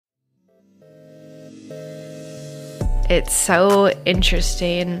it's so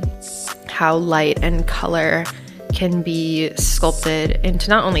interesting how light and color can be sculpted into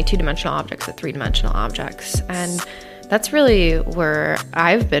not only two-dimensional objects, but three-dimensional objects. And that's really where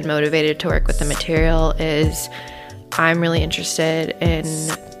I've been motivated to work with the material. Is I'm really interested in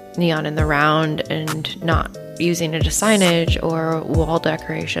neon in the round and not using it as signage or wall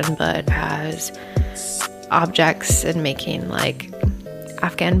decoration, but as objects, and making like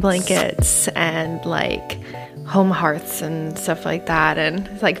Afghan blankets and like home hearths and stuff like that.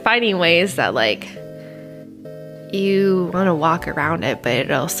 And like finding ways that like you want to walk around it, but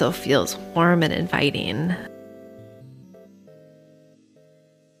it also feels warm and inviting.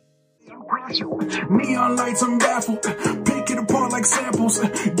 Neon lights, I'm baffled. Pick it apart like samples.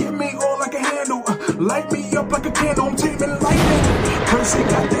 Give me all I can handle. Light me up like a candle. I'm taming lightning. Percy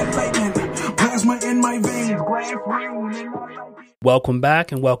got that lightning. Plasma in my veins. Welcome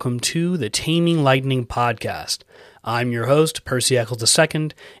back and welcome to the Taming Lightning podcast. I'm your host, Percy Eccles II,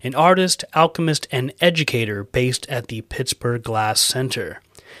 an artist, alchemist, and educator based at the Pittsburgh Glass Center.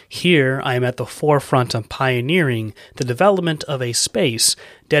 Here, I am at the forefront of pioneering the development of a space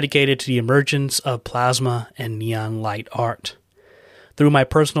dedicated to the emergence of plasma and neon light art. Through my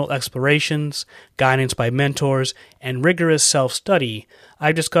personal explorations, guidance by mentors, and rigorous self-study,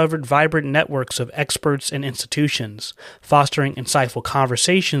 I've discovered vibrant networks of experts and institutions, fostering insightful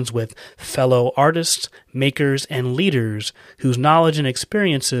conversations with fellow artists, makers, and leaders whose knowledge and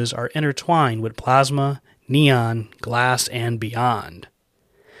experiences are intertwined with plasma, neon, glass, and beyond.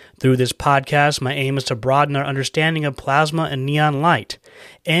 Through this podcast, my aim is to broaden our understanding of plasma and neon light,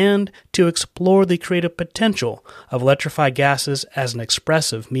 and to explore the creative potential of electrified gases as an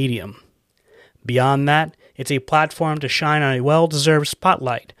expressive medium. Beyond that, it's a platform to shine on a well-deserved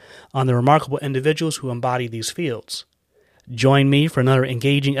spotlight on the remarkable individuals who embody these fields. Join me for another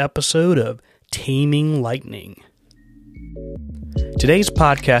engaging episode of Taming Lightning. Today's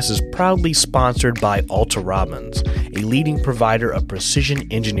podcast is proudly sponsored by Alta Robbins, a leading provider of precision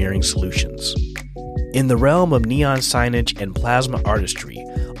engineering solutions. In the realm of neon signage and plasma artistry,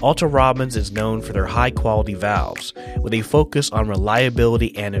 Alta Robbins is known for their high-quality valves. With a focus on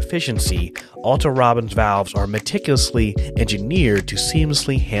reliability and efficiency, Alta Robbins valves are meticulously engineered to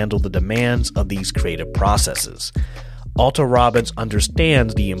seamlessly handle the demands of these creative processes. Alta Robbins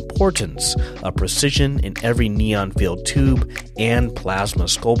understands the importance of precision in every neon-filled tube and plasma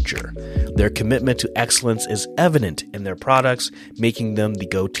sculpture. Their commitment to excellence is evident in their products, making them the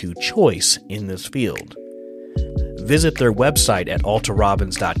go-to choice in this field. Visit their website at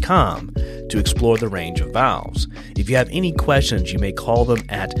altarobbins.com to explore the range of valves. If you have any questions, you may call them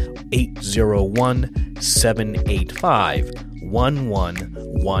at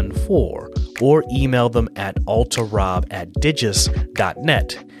 801-785-1114 or email them at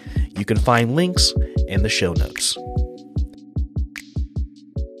altarob@digis.net. You can find links in the show notes.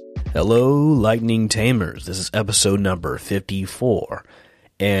 Hello, Lightning Tamers. This is episode number 54.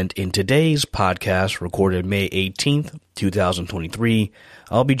 And in today's podcast, recorded May 18th, 2023,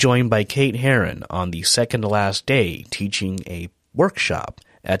 I'll be joined by Kate Herron on the second to last day teaching a workshop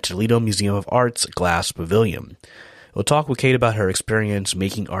at Toledo Museum of Art's Glass Pavilion. We'll talk with Kate about her experience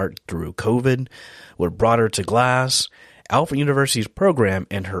making art through COVID, what brought her to glass, Alfred University's program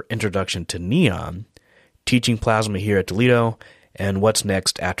and her introduction to neon, teaching plasma here at Toledo, and what's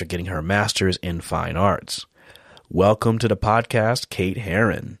next after getting her master's in fine arts. Welcome to the podcast, Kate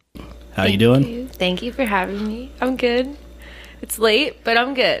Herron. How you doing? Thank you for having me. I'm good. It's late, but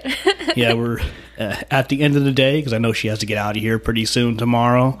I'm good. Yeah, we're at the end of the day because I know she has to get out of here pretty soon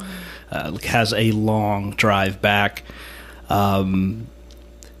tomorrow. Has a long drive back. Can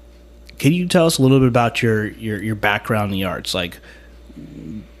you tell us a little bit about your background in the arts? Like,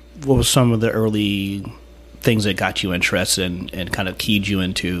 what was some of the early things that got you interested and kind of keyed you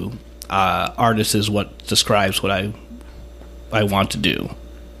into artist is what describes what I want to do?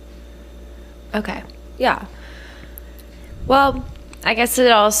 Okay, yeah. Well, I guess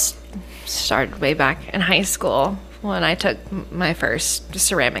it all started way back in high school when I took my first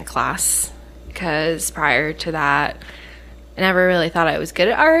ceramic class, because prior to that, I never really thought I was good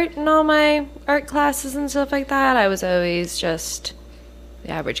at art in all my art classes and stuff like that. I was always just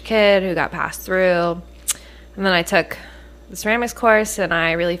the average kid who got passed through. And then I took the ceramics course, and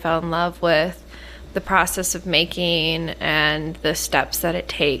I really fell in love with the process of making and the steps that it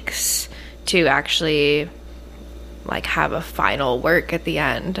takes to actually like have a final work at the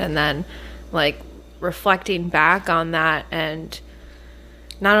end. And then like reflecting back on that and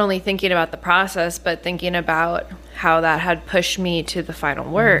not only thinking about the process, but thinking about how that had pushed me to the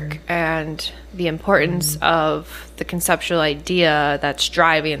final work and the importance of the conceptual idea that's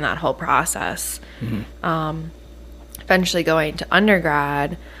driving that whole process. eventually going to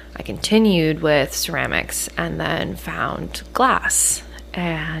undergrad, I continued with ceramics and then found glass.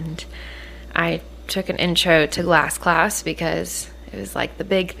 And I took an intro to glass class because it was like the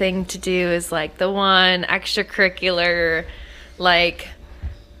big thing to do, is like the one extracurricular, like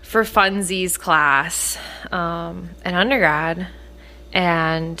for funsies class in undergrad.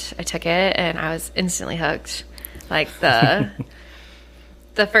 And I took it and I was instantly hooked. Like the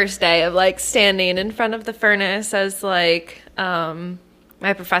first day of like standing in front of the furnace as like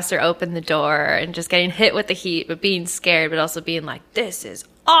my professor opened the door and just getting hit with the heat, but being scared, but also being like, this is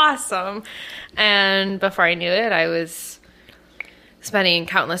awesome. And before I knew it, I was spending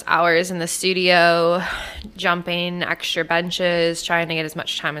countless hours in the studio, jumping extra benches, trying to get as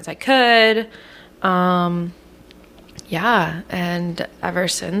much time as I could. Yeah, and ever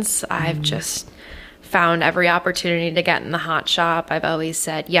since, I've just found every opportunity to get in the hot shop. I've always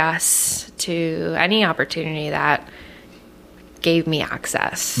said yes to any opportunity that gave me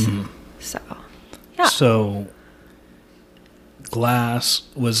access. So, yeah. So, glass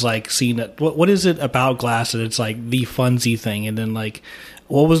was like seen at, what is it about glass that it's like the funsy thing? And then like,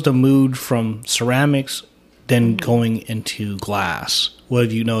 what was the mood from ceramics then going into glass? What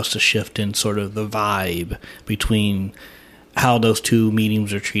have you noticed a shift in sort of the vibe between how those two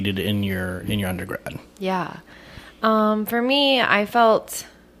mediums are treated in your undergrad? Yeah. For me, I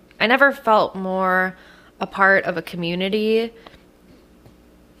never felt more a part of a community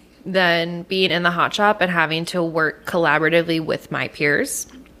than being in the hot shop and having to work collaboratively with my peers,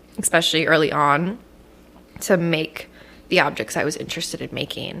 especially early on, to make the objects I was interested in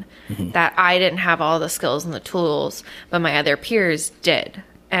making. That I didn't have all the skills and the tools, but my other peers did.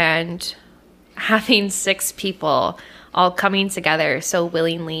 And having 6 people all coming together so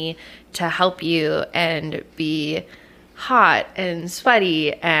willingly to help you and be hot and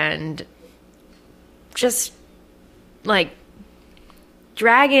sweaty and just like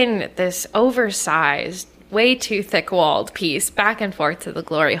dragging this oversized, way too thick-walled piece back and forth to the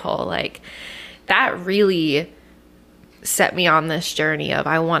glory hole, like that really set me on this journey of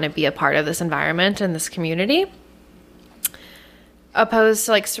I want to be a part of this environment and this community. Opposed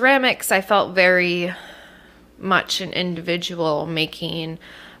to like ceramics, I felt very much an individual making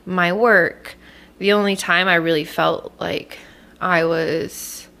my work. The only time I really felt like I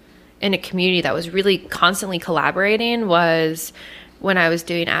was in a community that was really constantly collaborating was when I was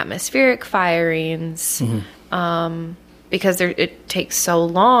doing atmospheric firings, because it takes so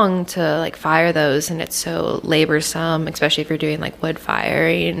long to like fire those, and it's so laborsome, especially if you're doing like wood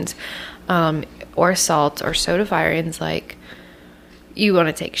firings or salt or soda firings. Like, you want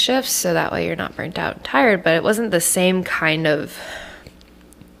to take shifts so that way you're not burnt out and tired, but it wasn't the same kind of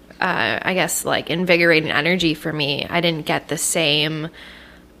I guess like invigorating energy for me. I didn't get the same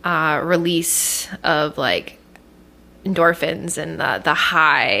release of like endorphins and the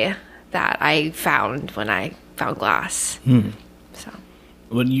high that I found when I found glass. So,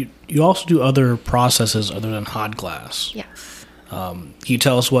 But you also do other processes other than hot glass. Yes. Can you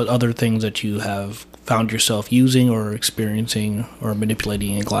tell us what other things that you have found yourself using or experiencing or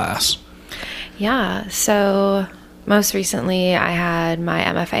manipulating in glass? Yeah. So most recently I had my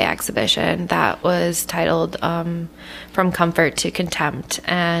MFA exhibition that was titled From Comfort to Contempt,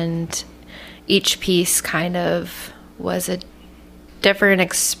 and each piece kind of was a different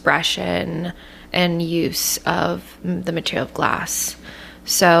expression and use of the material of glass.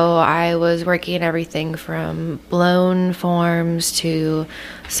 So I was working everything from blown forms to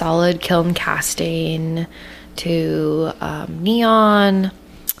solid kiln casting to neon,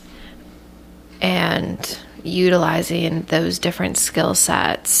 and utilizing those different skill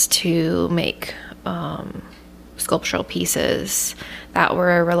sets to make sculptural pieces that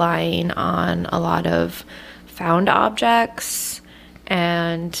were relying on a lot of found objects,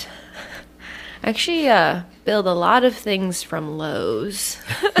 and actually build a lot of things from Lowe's.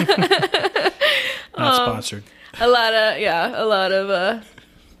 Not sponsored. A lot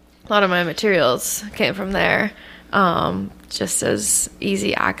of my materials came from there. Just as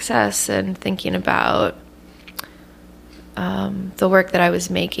easy access, and thinking about the work that I was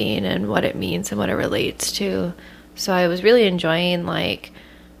making and what it means and what it relates to. So I was really enjoying like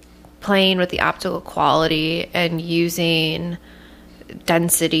playing with the optical quality and using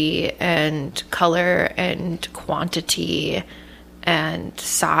density and color and quantity and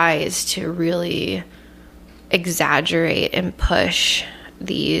size to really exaggerate and push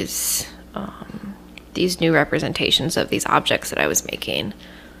these new representations of these objects that I was making.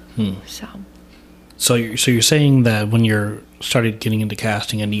 So you're saying that when you started getting into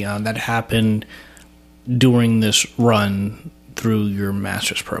casting and neon, that happened during this run through your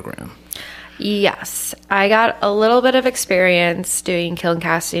master's program? Yes, I got a little bit of experience doing kiln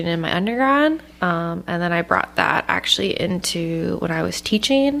casting in my undergrad, and then I brought that actually into when I was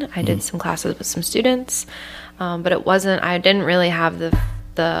teaching. I did some classes with some students, but I didn't really have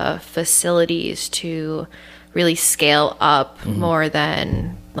the facilities to really scale up more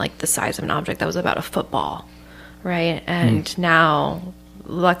than like the size of an object that was about a football, right? And now,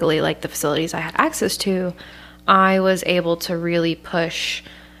 luckily, like the facilities I had access to, I was able to really push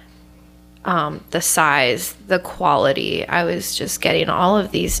the size, the quality. I was just getting all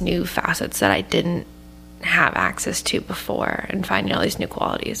of these new facets that I didn't have access to before and finding all these new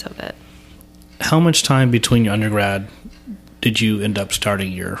qualities of it. How much time between your undergrad did you end up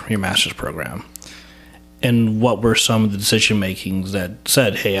starting your master's program? And what were some of the decision makings that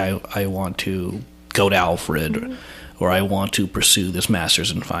said, hey, I want to go to Alfred or I want to pursue this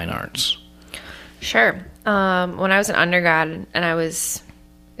master's in fine arts? Sure. When I was an undergrad and it was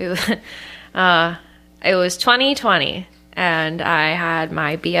 2020 and I had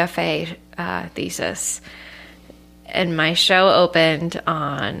my BFA thesis, and my show opened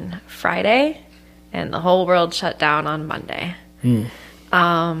on Friday and the whole world shut down on Monday.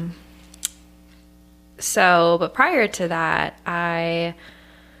 But prior to that, I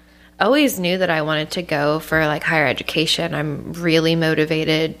always knew that I wanted to go for like higher education. I'm really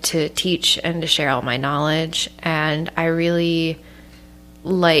motivated to teach and to share all my knowledge, and I really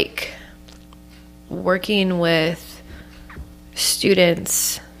like working with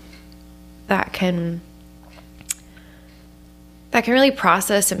students that can really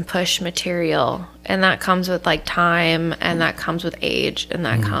process and push material, and that comes with like time, and that comes with age, and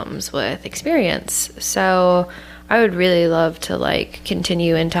that comes with experience. So I would really love to like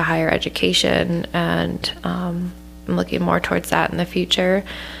continue into higher education, and I'm looking more towards that in the future.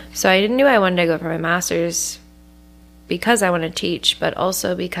 So I knew I wanted to go for my master's because I want to teach, but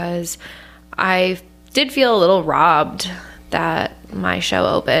also because I did feel a little robbed that my show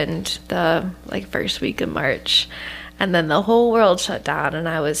opened the like first week of March, and then the whole world shut down. And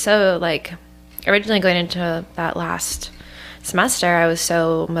I was so like, originally going into that last semester, I was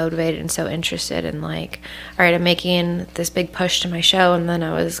so motivated and so interested in like, all right, I'm making this big push to my show, and then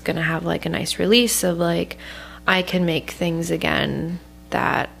I was gonna have like a nice release of like, I can make things again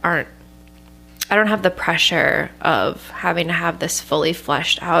that I don't have the pressure of having to have this fully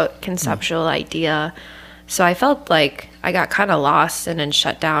fleshed out conceptual idea. So I felt like I got kind of lost, and in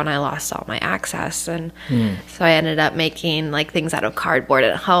shutdown, I lost all my access. And so I ended up making like things out of cardboard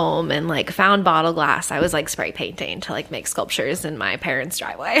at home, and like found bottle glass. I was like spray painting to like make sculptures in my parents'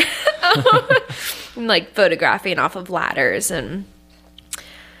 driveway, and like photographing off of ladders. And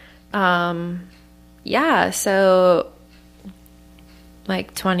so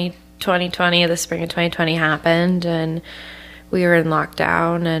like 2020, the spring of 2020 happened, and we were in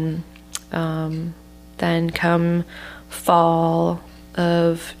lockdown. And then come fall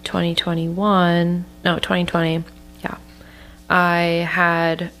of 2020, I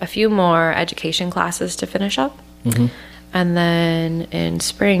had a few more education classes to finish up. And then in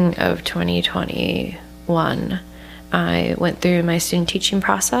spring of 2021, I went through my student teaching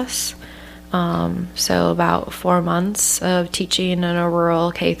process. So about 4 months of teaching in a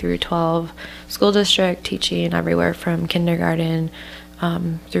rural K through 12 school district, teaching everywhere from kindergarten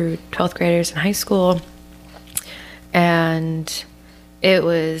through 12th graders in high school. And it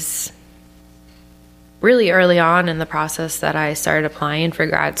was really early on in the process that I started applying for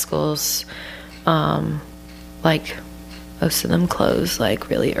grad schools. Like most of them closed like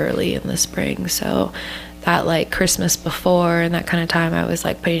really early in the spring. So that like Christmas before and that kind of time, I was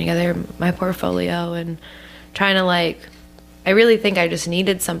like putting together my portfolio and trying to like, I really think I just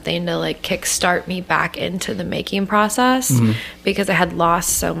needed something to like kickstart me back into the making process, because I had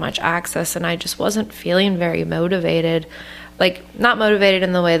lost so much access and I just wasn't feeling very motivated. Like not motivated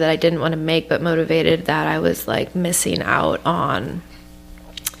in the way that I didn't want to make, but motivated that I was like missing out on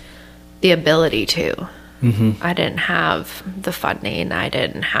the ability to. I didn't have the funding. I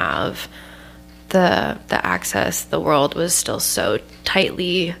didn't have the access. The world was still so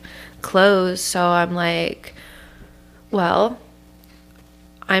tightly closed. So I'm like, well,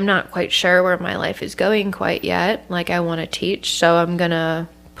 I'm not quite sure where my life is going quite yet. Like I want to teach, so I'm going to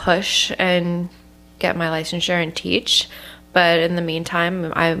push and get my licensure and teach. But in the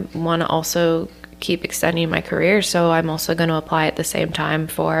meantime, I want to also keep extending my career. So I'm also going to apply at the same time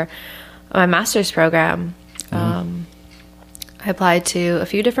for my master's program. I applied to a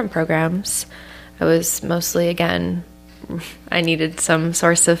few different programs. I was mostly, again, I needed some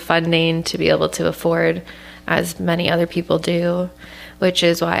source of funding to be able to afford, as many other people do, which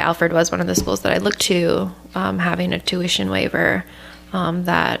is why Alfred was one of the schools that I looked to, having a tuition waiver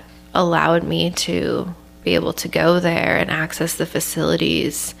that allowed me to be able to go there and access the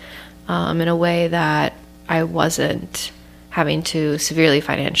facilities in a way that I wasn't having to severely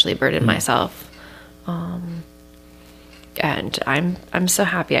financially burden myself. And I'm so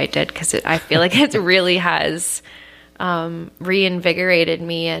happy I did, because I feel like it really has reinvigorated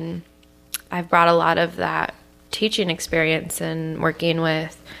me, and I've brought a lot of that teaching experience and working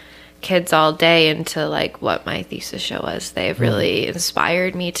with kids all day into like what my thesis show was. They've really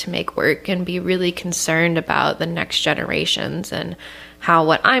inspired me to make work and be really concerned about the next generations and how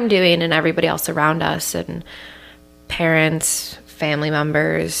what I'm doing and everybody else around us, and parents, family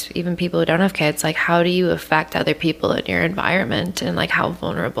members, even people who don't have kids, like how do you affect other people in your environment, and like how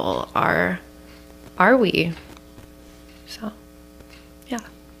vulnerable are we? So yeah,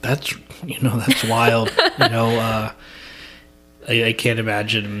 that's wild. I can't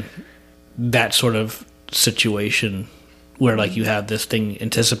imagine that sort of situation where like you have this thing,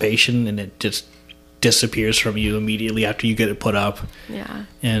 anticipation, and it just disappears from you immediately after you get it put up. Yeah.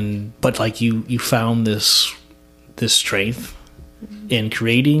 But like you found this strength in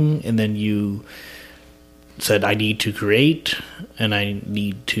creating, and then you said, I need to create, and I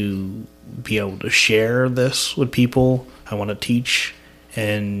need to be able to share this with people. I want to teach.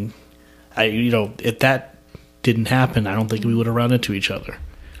 And if that didn't happen, I don't think we would have run into each other.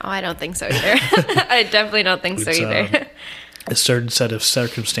 Oh, I don't think so either. I definitely don't think so either. A certain set of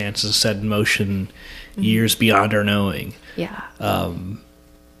circumstances set in motion years beyond our knowing. Yeah.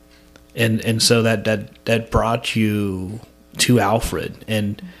 And so that brought you to Alfred.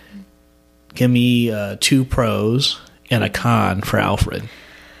 And give me 2 pros and a con for Alfred.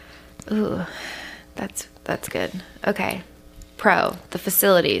 Ooh, that's good. Okay. Pro, the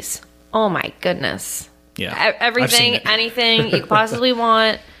facilities. Oh my goodness. Yeah. Everything, anything you could possibly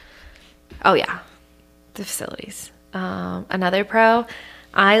want. Oh yeah. The facilities. Another pro,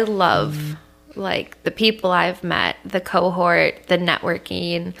 I love like the people I've met, the cohort, the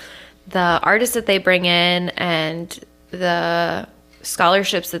networking, the artists that they bring in, and the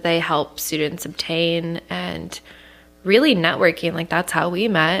scholarships that they help students obtain, and really networking. Like that's how we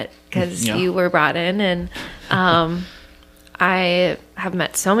met, because you were brought in, and I have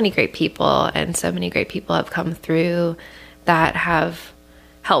met so many great people, and so many great people have come through that have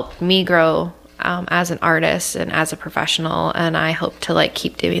helped me grow as an artist and as a professional, and I hope to like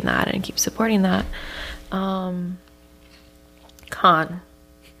keep doing that and keep supporting that. Con.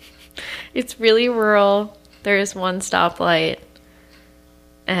 It's really rural. There is one stoplight,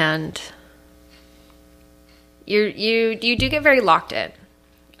 and you do get very locked in.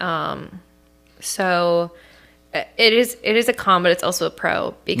 So it is a con, but it's also a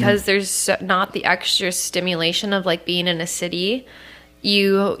pro, because there's not the extra stimulation of like being in a city.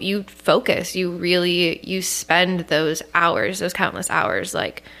 You focus, you spend those hours, those countless hours.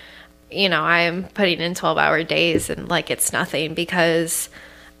 Like, I am putting in 12-hour days, and like it's nothing, because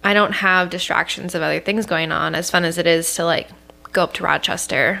I don't have distractions of other things going on, as fun as it is to like go up to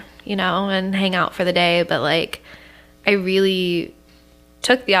Rochester, and hang out for the day. But like, I really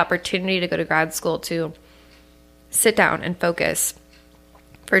took the opportunity to go to grad school to sit down and focus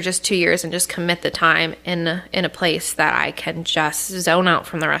for just 2 years and just commit the time in a place that I can just zone out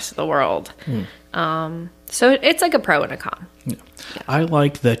from the rest of the world. So it's like a pro and a con. Yeah. I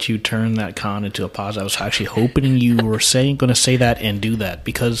like that you turned that con into a positive. I was actually hoping you were going to say that and do that,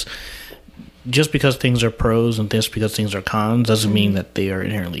 because just because things are pros and just because things are cons doesn't mean that they are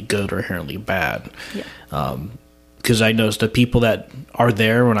inherently good or inherently bad. Yeah. Because I noticed the people that are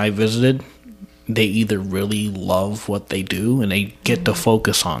there when I visited, they either really love what they do and they get to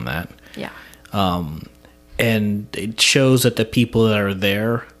focus on that. Yeah. And it shows that the people that are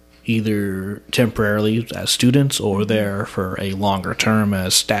there, either temporarily as students or there for a longer term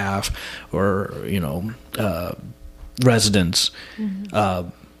as staff or, residents,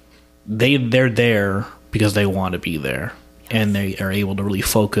 they're there because they want to be there. Yes. And they are able to really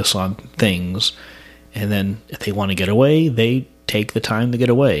focus on things. And then if they want to get away, they take the time to get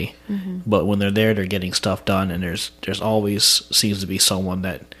away. But when they're there, they're getting stuff done, and there's always seems to be someone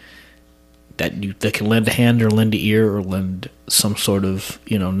that can lend a hand or lend an ear or lend some sort of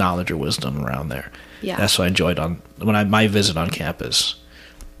knowledge or wisdom around there. Yeah, that's what I enjoyed my visit on campus.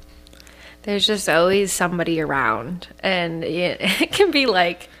 There's just always somebody around, and it can be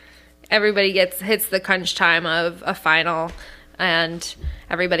like everybody hits the crunch time of a final, and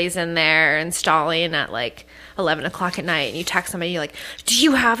everybody's in there installing at like 11 o'clock at night, and you text somebody, you're like, do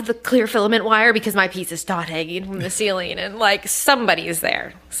you have the clear filament wire, because my piece is not hanging from the ceiling? And like somebody's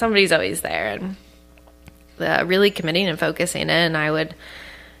there, somebody's always there. And really committing and focusing in, I would,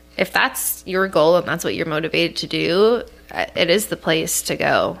 if that's your goal and that's what you're motivated to do, it is the place to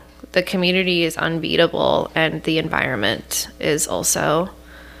go. the community is unbeatable, and the environment is also,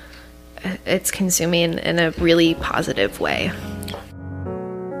 it's consuming in a really positive way.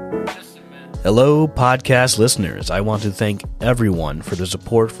 Hello, podcast listeners. I want to thank everyone for the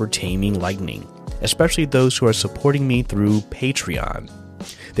support for Taming Lightning, especially those who are supporting me through Patreon.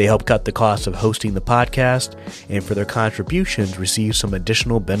 They help cut the cost of hosting the podcast, and for their contributions receive some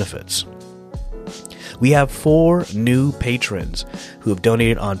additional benefits. We have 4 new patrons who have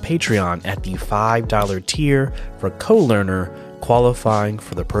donated on Patreon at the $5 tier for co-learner, qualifying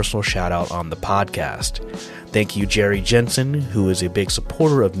for the personal shout-out on the podcast. Thank you, Jerry Jensen, who is a big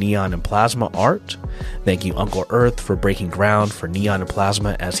supporter of neon and plasma art. Thank you, Uncle Earth, for breaking ground for neon and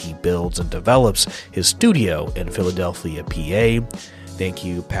plasma as he builds and develops his studio in Philadelphia, PA. Thank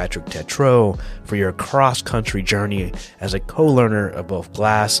you, Patrick Tetreault, for your cross-country journey as a co-learner of both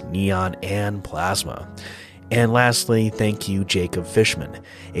glass, neon, and plasma. And lastly, thank you, Jacob Fishman,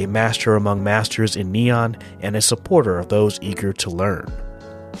 a master among masters in neon and a supporter of those eager to learn.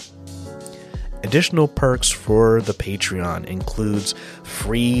 Additional perks for the Patreon includes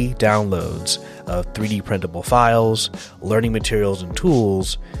free downloads of 3D printable files, learning materials and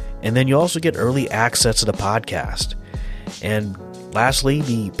tools, and then you also get early access to the podcast. And lastly,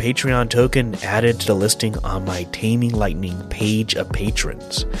 the Patreon token added to the listing on my Taming Lightning page of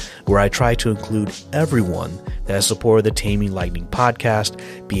patrons, where I try to include everyone that has supported the Taming Lightning podcast,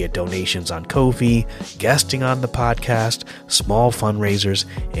 be it donations on Ko-fi, guesting on the podcast, small fundraisers,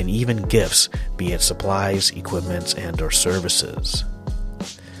 and even gifts, be it supplies, equipment, and or services.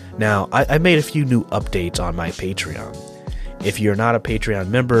 Now, I made a few new updates on my Patreon. If you're not a Patreon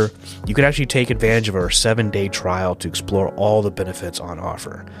member, you can actually take advantage of our 7-day trial to explore all the benefits on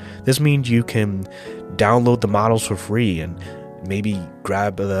offer. This means you can download the models for free and maybe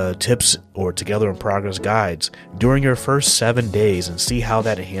grab the tips or together in progress guides during your first 7 days and see how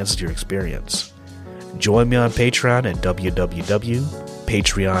that enhances your experience. Join me on Patreon at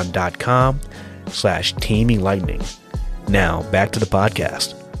www.patreon.com/taminglightning. Now, back to the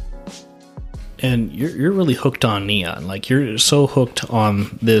podcast. And you're really hooked on neon. Like, you're so hooked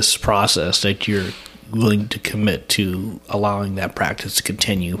on this process that you're willing to commit to allowing that practice to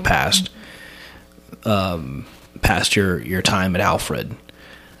continue past your time at Alfred.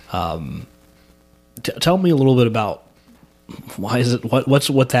 Tell me a little bit about why is it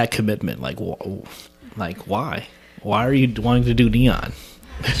what's that commitment like? Why are you wanting to do neon?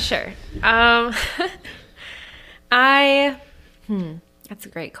 Sure. That's a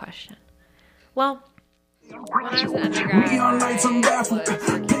great question. Well, when I was an undergrad, neon lights, I'm baffled.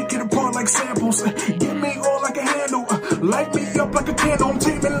 Pick it apart like samples. Give me all I can handle. Light me up like a candle. I'm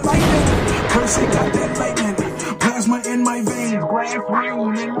taming lightning. Percy got that lightning. Plasma in my veins.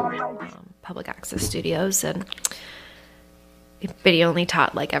 Public access studios, and video only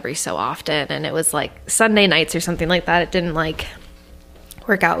taught like every so often, and it was like Sunday nights or something like that. It didn't like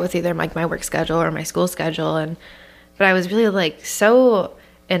work out with either like my work schedule or my school schedule, but I was really like so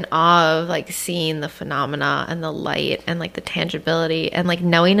in awe of like seeing the phenomena and the light and like the tangibility and like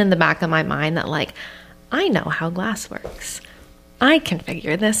knowing in the back of my mind that like I know how glass works. I can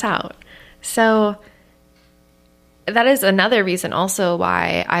figure this out. So that is another reason also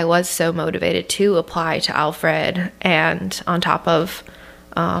why I was so motivated to apply to Alfred, and on top of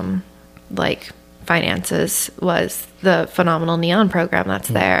like finances was the phenomenal neon program that's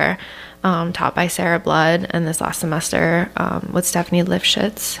there. Taught by Sarah Blood, and this last semester with Stephanie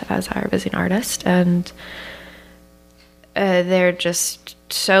Lifshitz as our visiting artist. And they're just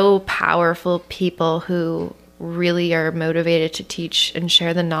so powerful people who really are motivated to teach and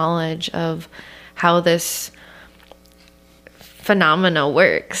share the knowledge of how this phenomena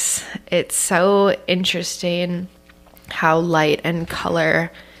works. It's so interesting how light and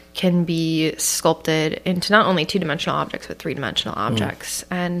color can be sculpted into not only 2-dimensional objects, but 3-dimensional objects.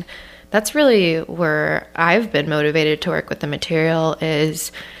 And that's really where I've been motivated to work with the material.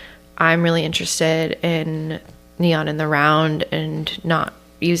 Is I'm really interested in neon in the round and not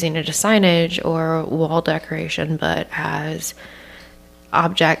using it as signage or wall decoration, but as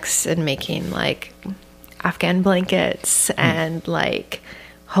objects, and making like Afghan blankets and like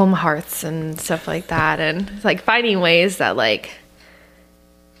home hearths and stuff like that, and like finding ways that like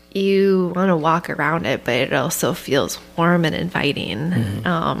you want to walk around it, but it also feels warm and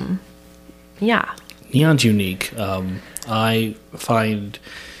inviting. Yeah. Neon's unique. I find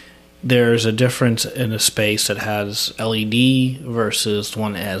there's a difference in a space that has LED versus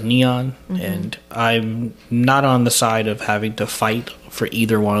one that has neon. And I'm not on the side of having to fight for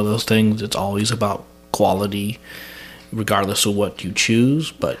either one of those things. It's always about quality, regardless of what you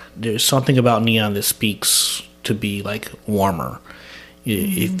choose. But there's something about neon that speaks to be like warmer.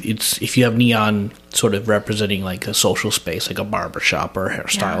 If you have neon sort of representing like a social space, like a barbershop or a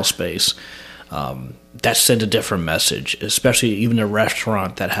hairstyle space, that sends a different message, especially even a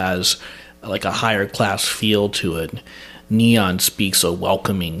restaurant that has like a higher class feel to it. Neon speaks a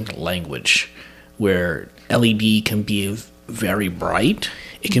welcoming language, where LED can be very bright.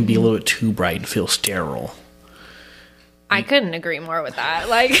 It can be a little bit too bright and feel sterile. I couldn't agree more with that.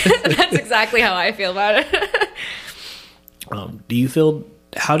 Like, that's exactly how I feel about it. How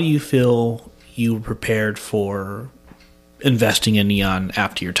do you feel you were prepared for investing in neon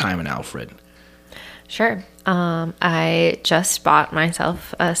after your time in Alfred? Sure. I just bought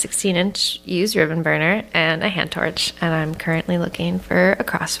myself a 16-inch used ribbon burner and a hand torch, and I'm currently looking for a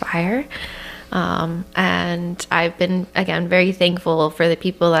crossfire. And I've been, again, very thankful for the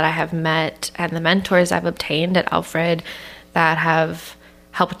people that I have met and the mentors I've obtained at Alfred that have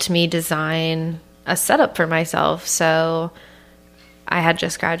helped me design a setup for myself. So I had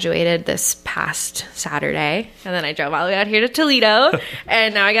just graduated this past Saturday, and then I drove all the way out here to Toledo,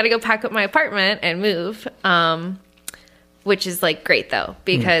 and now I got to go pack up my apartment and move, which is like great though,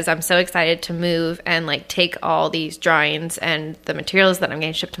 because I'm so excited to move and like take all these drawings and the materials that I'm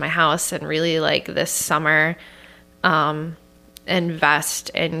getting shipped to my house and really like this summer invest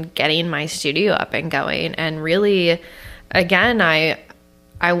in getting my studio up and going. And really, again,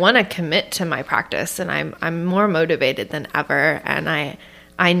 I want to commit to my practice, and I'm more motivated than ever. And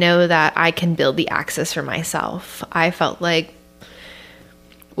I know that I can build the access for myself. I felt like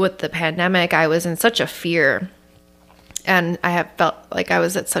with the pandemic, I was in such a fear, and I have felt like I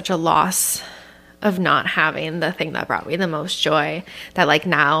was at such a loss of not having the thing that brought me the most joy, that like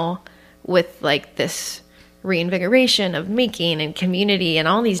now with like this reinvigoration of making and community and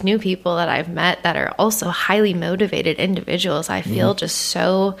all these new people that I've met that are also highly motivated individuals, I feel just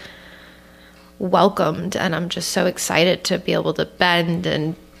so welcomed, and I'm just so excited to be able to bend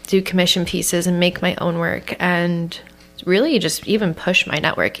and do commission pieces and make my own work and really just even push my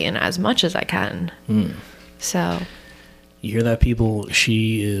networking as much as I can. So you hear that, people?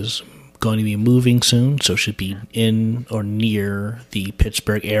 She is going to be moving soon, so she'll be in or near the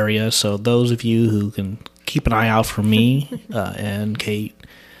Pittsburgh area. So those of you who can keep an eye out for me and Kate,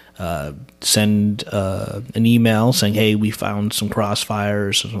 send an email saying, hey, we found some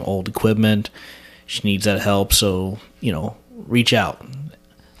crossfires, some old equipment. She needs that help, so, reach out.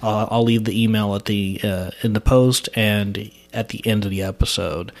 I'll leave the email at in the post and at the end of the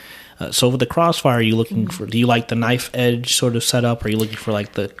episode. So with the crossfire, are you looking for, do you like the knife edge sort of setup, or are you looking for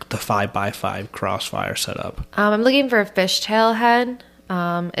like the 5x5 crossfire setup? I'm looking for a fishtail head.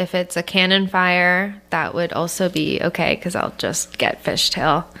 If it's a cannon fire, that would also be okay, because I'll just get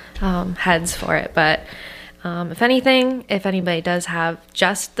fishtail heads for it. But if anything, if anybody does have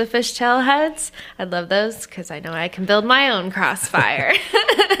just the fishtail heads, I'd love those, because I know I can build my own crossfire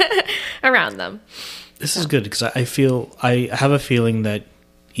around them. This is good, because I have a feeling that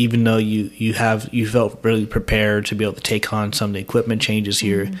even though you felt really prepared to be able to take on some of the equipment changes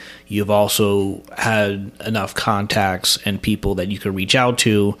here, you've also had enough contacts and people that you can reach out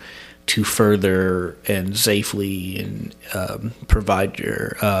to further and safely and provide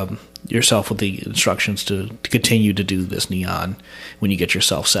yourself with the instructions to continue to do this neon when you get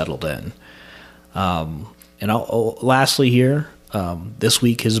yourself settled in. Lastly here, this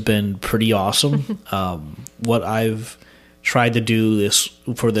week has been pretty awesome. What I've tried to do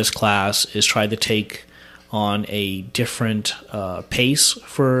for this class is try to take on a different pace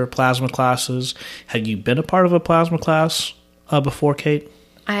for plasma classes. Had you been a part of a plasma class before, Kate?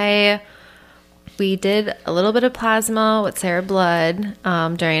 We did a little bit of plasma with Sarah Blood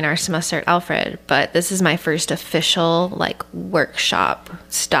during our semester at Alfred, but this is my first official like workshop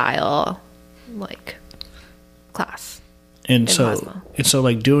style like class. And so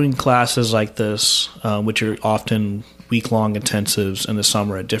like doing classes like this, which are often week-long intensives in the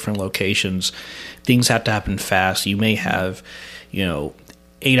summer at different locations, things have to happen fast. You may have,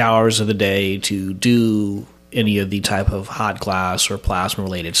 8 hours of the day to do any of the type of hot glass or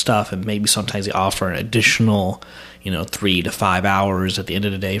plasma-related stuff, and maybe sometimes they offer an additional, 3 to 5 hours at the end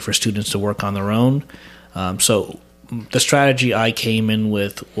of the day for students to work on their own. So the strategy I came in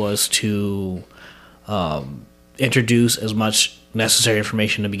with was to introduce as much necessary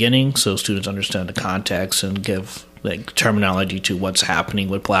information in the beginning so students understand the context and give like terminology to what's happening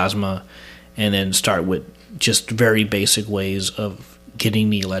with plasma, and then start with just very basic ways of getting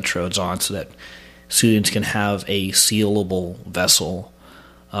the electrodes on so that students can have a sealable vessel.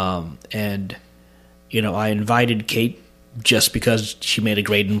 I invited Kate just because she made a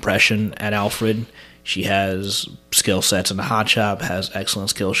great impression at Alfred. She has skill sets in the hot shop, has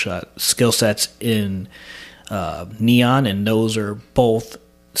excellent skill sets in neon, and those are both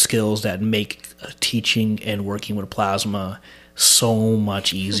skills that make teaching and working with plasma so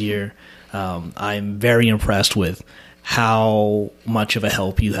much easier. I'm very impressed with how much of a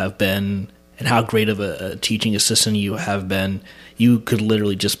help you have been and how great of a teaching assistant you have been. You could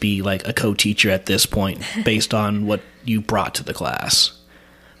literally just be like a co-teacher at this point based on what you brought to the class.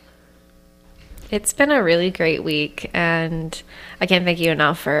 It's been a really great week, and I can't thank you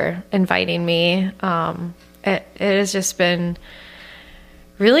enough for inviting me. It has just been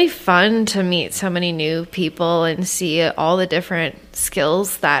really fun to meet so many new people and see all the different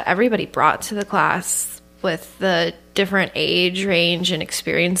skills that everybody brought to the class with the different age range and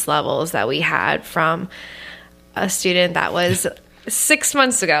experience levels that we had, from a student that was 6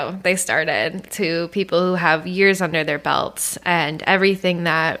 months ago they started to people who have years under their belts, and everything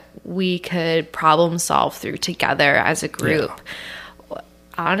that we could problem solve through together as a group. Yeah.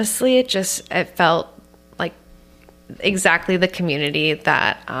 Honestly, it felt like exactly the community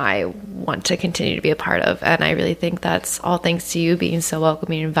that I want to continue to be a part of. And I really think that's all thanks to you being so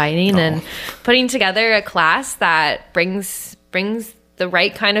welcoming and inviting and putting together a class that brings the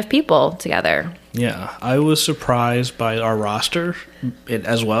right kind of people together. Yeah, I was surprised by our roster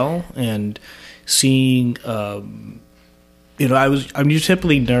as well, and seeing, I'm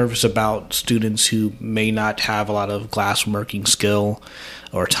typically nervous about students who may not have a lot of glassworking skill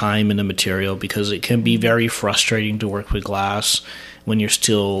or time in the material, because it can be very frustrating to work with glass when you're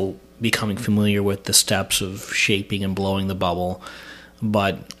still becoming familiar with the steps of shaping and blowing the bubble.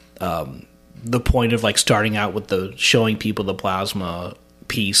 But the point of like starting out with showing people the plasma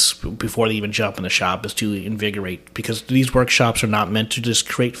piece before they even jump in the shop is to invigorate, because these workshops are not meant to just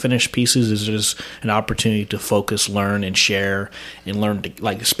create finished pieces. It's just an opportunity to focus, learn, and share, and learn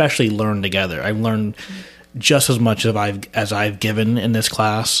especially learn together. I've learned just as much as I've given in this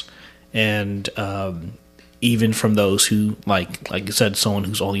class, and even from those who like I said, someone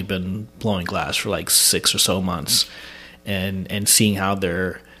who's only been blowing glass for like 6 or so months, and seeing how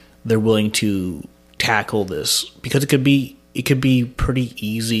they're willing to tackle this, because it could be pretty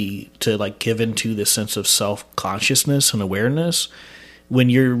easy to like give into this sense of self-consciousness and awareness when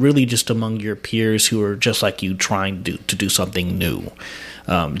you're really just among your peers who are just like you, trying to do something new.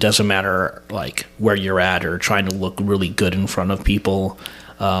 Doesn't matter like where you're at or trying to look really good in front of people.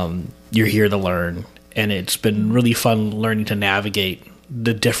 You're here to learn, and it's been really fun learning to navigate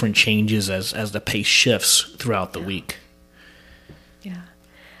the different changes as the pace shifts throughout the week. Yeah.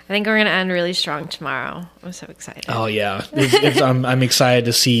 I think we're going to end really strong tomorrow. I'm so excited. Oh, yeah. I'm excited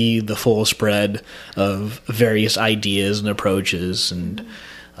to see the full spread of various ideas and approaches. And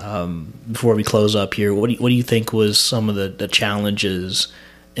before we close up here, what do you think was some of the challenges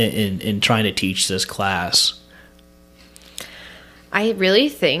in trying to teach this class? I really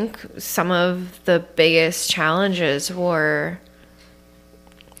think some of the biggest challenges were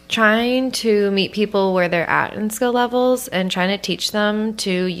trying to meet people where they're at in skill levels and trying to teach them to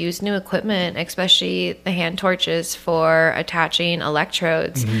use new equipment, especially the hand torches for attaching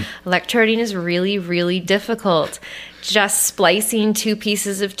electrodes. Mm-hmm. Electroding is really, really difficult. Just splicing two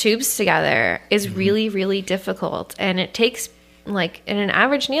pieces of tubes together is really, really difficult. And it takes, like, in an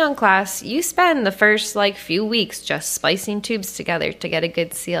average neon class, you spend the first, few weeks just splicing tubes together to get a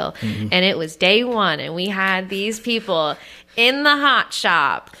good seal. Mm-hmm. And it was day one, and we had these people in the hot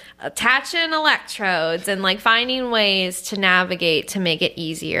shop attaching electrodes and finding ways to navigate to make it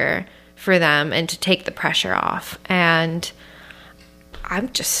easier for them and to take the pressure off. And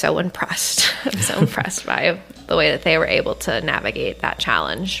I'm just so impressed. I'm so impressed by the way that they were able to navigate that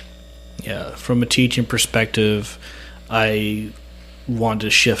challenge. Yeah, from a teaching perspective, I want to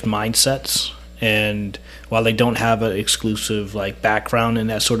shift mindsets, and while they don't have an exclusive background in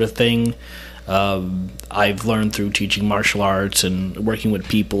that sort of thing, I've learned through teaching martial arts and working with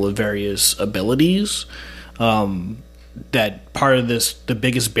people of various abilities that part of this, the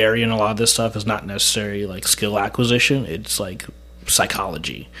biggest barrier in a lot of this stuff is not necessarily skill acquisition, it's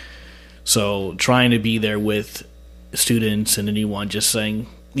psychology. So trying to be there with students and anyone, just saying,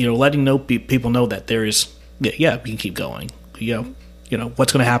 letting people know that there is, yeah, we can keep going.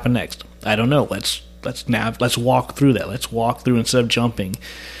 What's going to happen next? I don't know. Let's walk through that. Let's walk through instead of jumping.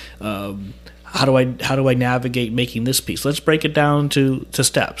 How do I navigate making this piece? Let's break it down to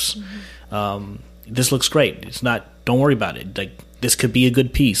steps. Mm-hmm. This looks great. It's not. Don't worry about it. This could be a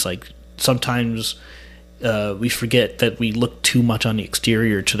good piece. Sometimes we forget that we look too much on the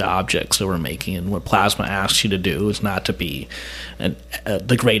exterior to the objects that we're making, and what plasma asks you to do is not to be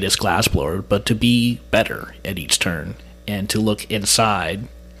the greatest glass blower, but to be better at each turn and to look inside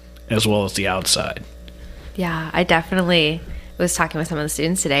as well as the outside. Yeah, I definitely was talking with some of the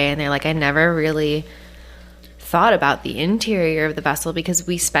students today, and they're like, I never really thought about the interior of the vessel because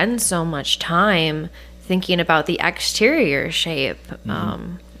we spend so much time thinking about the exterior shape,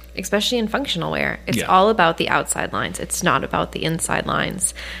 especially in functional wear. It's all about the outside lines. It's not about the inside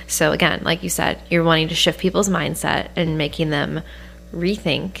lines. So again, like you said, you're wanting to shift people's mindset and making them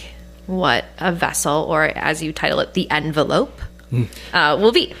rethink what a vessel, or as you title it, the envelope,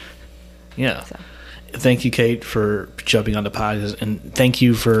 will be. Yeah. So. Thank you, Kate, for jumping on the podcast, and thank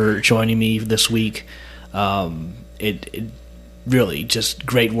you for joining me this week. It really just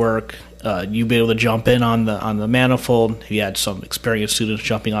great work. You've been able to jump in on the manifold. You had some experienced students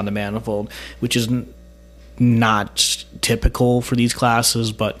jumping on the manifold, which is not typical for these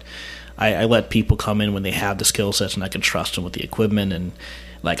classes, but I let people come in when they have the skill sets and I can trust them with the equipment, and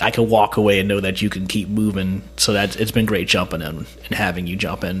like I can walk away and know that you can keep moving. So that it's been great jumping in and having you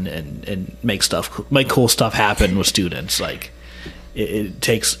jump in and make cool stuff happen with students. Like it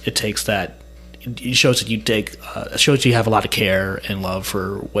takes that. It shows that you have a lot of care and love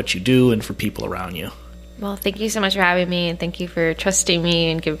for what you do and for people around you. Well, thank you so much for having me, and thank you for trusting me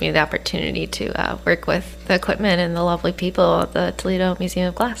and giving me the opportunity to work with the equipment and the lovely people at the Toledo Museum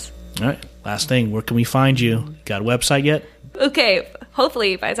of Glass. All right. Last thing, where can we find you? Got a website yet? Okay.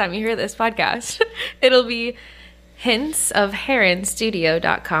 Hopefully, by the time you hear this podcast, it'll be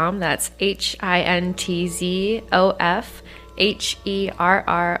hintsofherronstudio.com. That's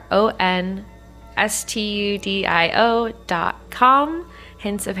hintsofherronstudio.com.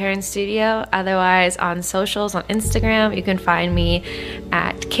 Hints of Herron Studio. Otherwise, on socials, on Instagram, you can find me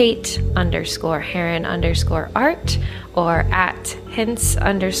at Kate_Herron_art or at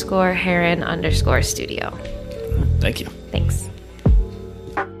hints_Herron_studio. Thank you. Thanks.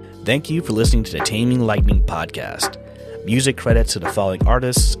 Thank you for listening to the Taming Lightning podcast. Music credits to the following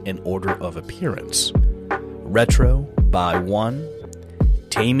artists in order of appearance: Retro by One,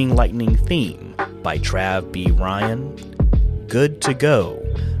 Taming Lightning Theme by Trav B. Ryan, Good to Go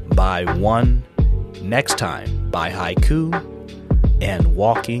by One, Next Time by Haiku, and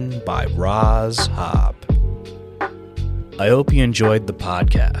Walking by Roz Hobb. I hope you enjoyed the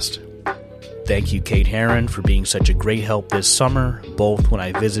podcast. Thank you, Kate Herron, for being such a great help this summer, both when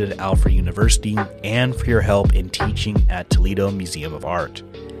I visited Alfred University and for your help in teaching at Toledo Museum of Art.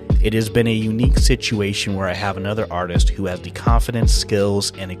 It has been a unique situation where I have another artist who has the confidence,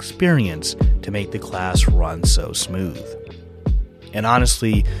 skills, and experience to make the class run so smooth. And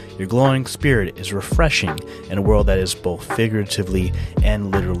honestly, your glowing spirit is refreshing in a world that is both figuratively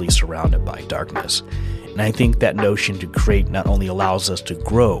and literally surrounded by darkness. And I think that notion to create not only allows us to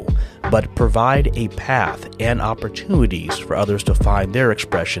grow, but provide a path and opportunities for others to find their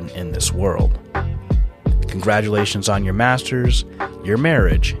expression in this world. Congratulations on your master's, your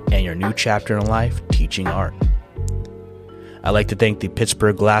marriage, and your new chapter in life teaching art. I'd like to thank the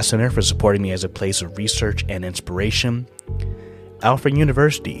Pittsburgh Glass Center for supporting me as a place of research and inspiration, Alfred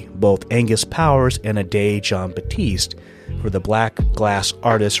University, both Angus Powers and Ade John Batiste, for the Black Glass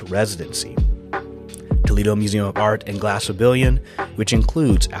Artist Residency, Toledo Museum of Art and Glass Pavilion, which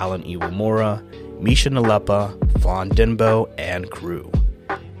includes Alan Iwamura, Misha Nalepa, Fawn Denbo, and crew,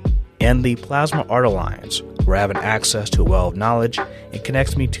 and the Plasma Art Alliance, where I have access to a well of knowledge and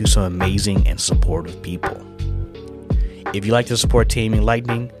connects me to some amazing and supportive people. If you'd like to support Taming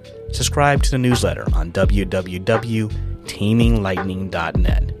Lightning, subscribe to the newsletter on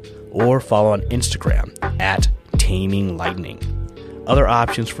www.taminglightning.net or follow on Instagram at Taming Lightning. Other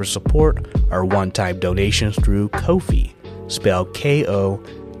options for support are one-time donations through Ko-fi, spelled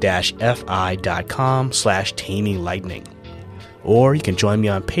ko-fi.com/taminglightning. Or you can join me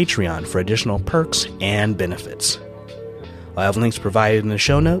on Patreon for additional perks and benefits. I have links provided in the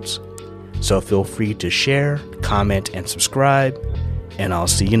show notes, so feel free to share, comment, and subscribe, and I'll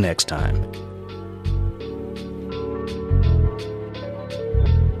see you next time.